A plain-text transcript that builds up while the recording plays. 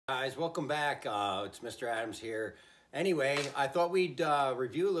Guys, welcome back. It's Mr. Adams here. Anyway, I thought we'd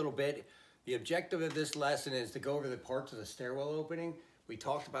review a little bit. The objective of this lesson is to go over the parts of the stairwell opening. We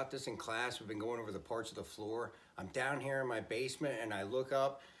talked about this in class. We've been going over the parts of the floor. I'm down here in my basement and I look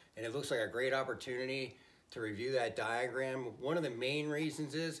up and it looks like a great opportunity to review that diagram. One of the main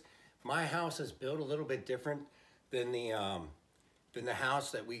reasons is my house is built a little bit different than the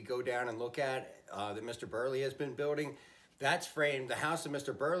house that we go down and look at that Mr. Burley has been building. That's framed, the house that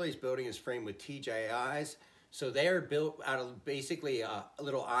Mr. Burley's building is framed with TJIs. So they are built out of basically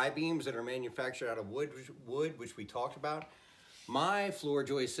little I-beams that are manufactured out of wood, which we talked about. My floor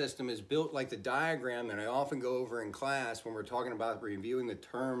joist system is built like the diagram that I often go over in class when we're talking about reviewing the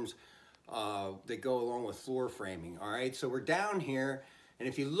terms that go along with floor framing. All right, so we're down here, and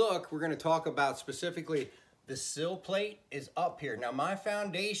if you look, we're going to talk about specifically the sill plate is up here. Now my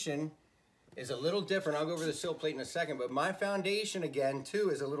foundation is a little different. I'll go over the sill plate in a second, but my foundation again too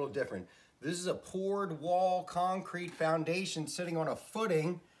is a little different. This is a poured wall concrete foundation sitting on a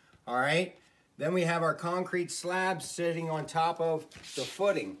footing, all right? Then we have our concrete slab sitting on top of the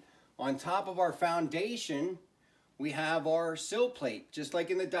footing. On top of our foundation, we have our sill plate. Just like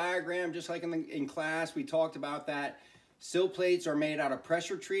in the diagram, just like in class, we talked about that. Sill plates are made out of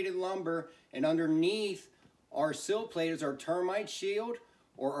pressure treated lumber, and underneath our sill plate is our termite shield,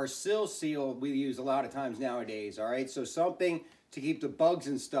 or our sill seal we use a lot of times nowadays, all right? So something to keep the bugs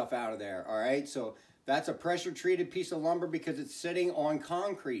and stuff out of there, all right? So that's a pressure treated piece of lumber because it's sitting on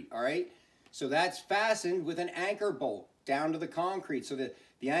concrete, all right? So that's fastened with an anchor bolt down to the concrete. So that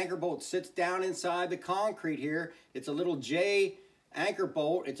the anchor bolt sits down inside the concrete here. It's a little J anchor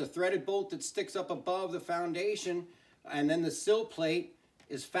bolt. It's a threaded bolt that sticks up above the foundation, and then the sill plate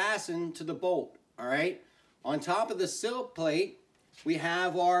is fastened to the bolt, all right? On top of the sill plate, we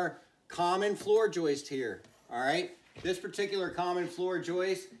have our common floor joist here, all right? This particular common floor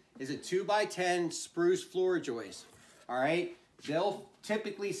joist is a 2x10 spruce floor joist, all right? They'll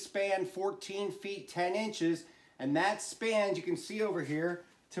typically span 14 feet 10 inches, and that spans, you can see over here,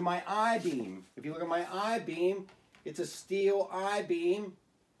 to my I-beam. If you look at my I-beam, it's a steel I-beam,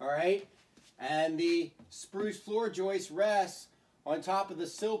 all right? And the spruce floor joist rests on top of the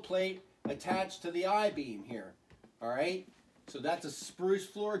sill plate attached to the I-beam here, all right? So that's a spruce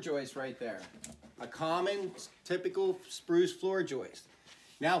floor joist right there. A common, typical spruce floor joist.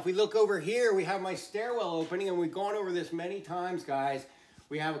 Now, if we look over here, we have my stairwell opening, and we've gone over this many times, guys.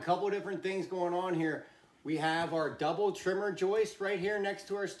 We have a couple different things going on here. We have our double trimmer joist right here next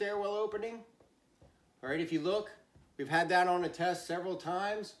to our stairwell opening. All right, if you look, we've had that on a test several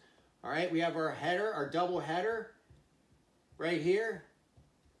times. All right, we have our header, our double header right here.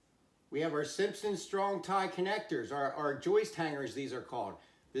 We have our Simpson strong tie connectors, our joist hangers, these are called.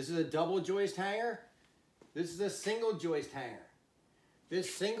 This is a double joist hanger. This is a single joist hanger.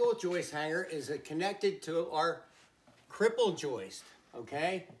 This single joist hanger is connected to our cripple joist,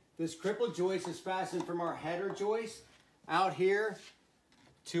 okay? This cripple joist is fastened from our header joist out here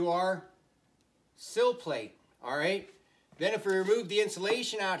to our sill plate, all right? Then if we remove the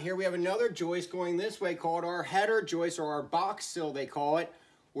insulation out here, we have another joist going this way called our header joist, or our box sill they call it,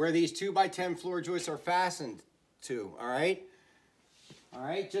 where these 2x10 floor joists are fastened to, all right? All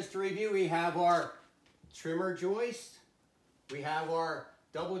right, just to review, we have our trimmer joist, we have our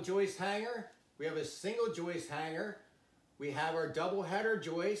double joist hanger, we have a single joist hanger, we have our double header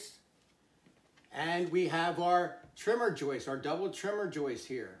joist, and we have our trimmer joist, our double trimmer joist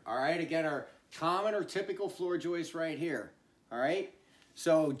here, all right? Again, our common or typical floor joist right here, all right?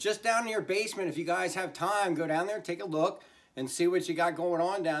 So just down in your basement, if you guys have time, go down there, take a look, and see what you got going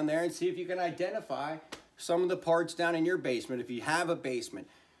on down there, and see if you can identify some of the parts down in your basement if you have a basement.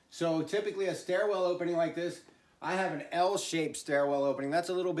 So typically a stairwell opening like this, I have an L-shaped stairwell opening. That's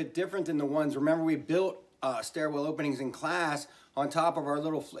a little bit different than the ones, remember we built stairwell openings in class on top of our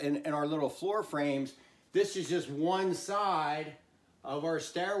little, in our little floor frames. This is just one side of our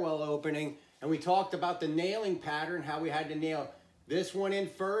stairwell opening, and we talked about the nailing pattern, how we had to nail this one in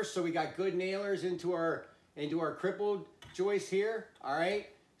first, so we got good nailers into our crippled joist here, all right?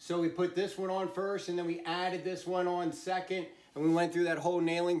 So we put this one on first, and then we added this one on second, and we went through that whole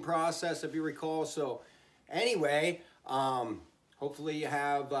nailing process, if you recall. So anyway, hopefully you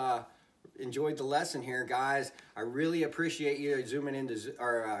have enjoyed the lesson here, guys. I really appreciate you zooming into,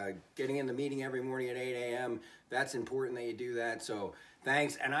 or getting in the meeting every morning at 8 a.m. That's important that you do that, so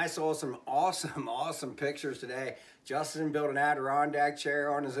thanks. And I saw some awesome pictures today. Justin built an Adirondack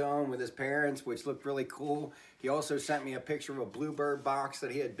chair on his own with his parents, which looked really cool. He also sent me a picture of a bluebird box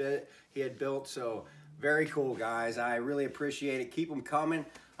that he had built, so Very cool, guys. I really appreciate it. Keep them coming.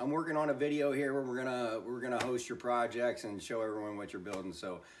 I'm working on a video here where we're gonna host your projects and show everyone what you're building.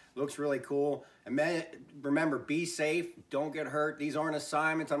 So looks really cool. And remember, be safe. Don't get hurt. These aren't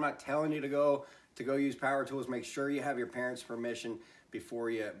assignments. I'm not telling you to go use power tools. Make sure you have your parents' permission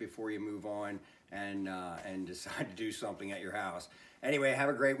before you move on and decide to do something at your house. Anyway, have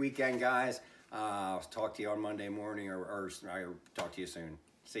a great weekend, guys. I'll talk to you on Monday morning or I'll talk to you soon.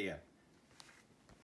 See ya.